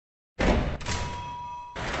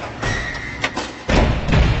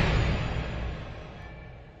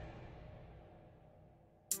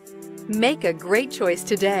Make a great choice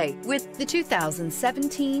today with the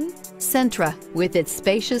 2017 Sentra. With its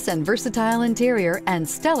spacious and versatile interior and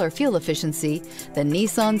stellar fuel efficiency, the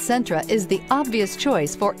Nissan Sentra is the obvious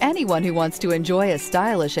choice for anyone who wants to enjoy a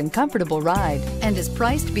stylish and comfortable ride and is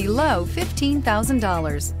priced below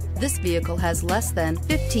 $15,000. This vehicle has less than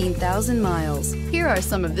 15,000 miles. Here are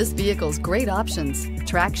some of this vehicle's great options: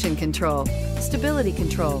 traction control, stability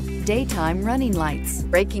control, daytime running lights,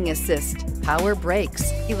 braking assist, power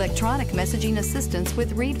brakes, electronic messaging assistance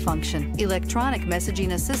with read function, electronic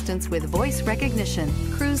messaging assistance with voice recognition,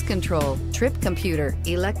 cruise control, trip computer,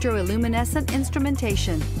 electroluminescent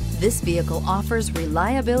instrumentation. This vehicle offers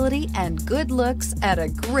reliability and good looks at a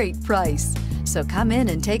great price. So come in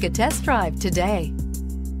and take a test drive today.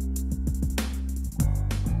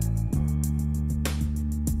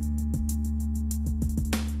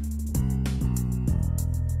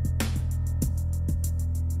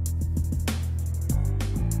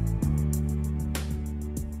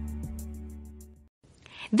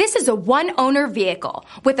 This is a one-owner vehicle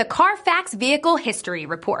with a CARFAX Vehicle History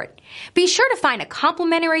Report. Be sure to find a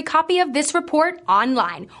complimentary copy of this report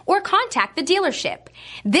online or contact the dealership.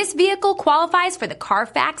 This vehicle qualifies for the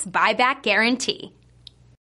CARFAX Buyback Guarantee.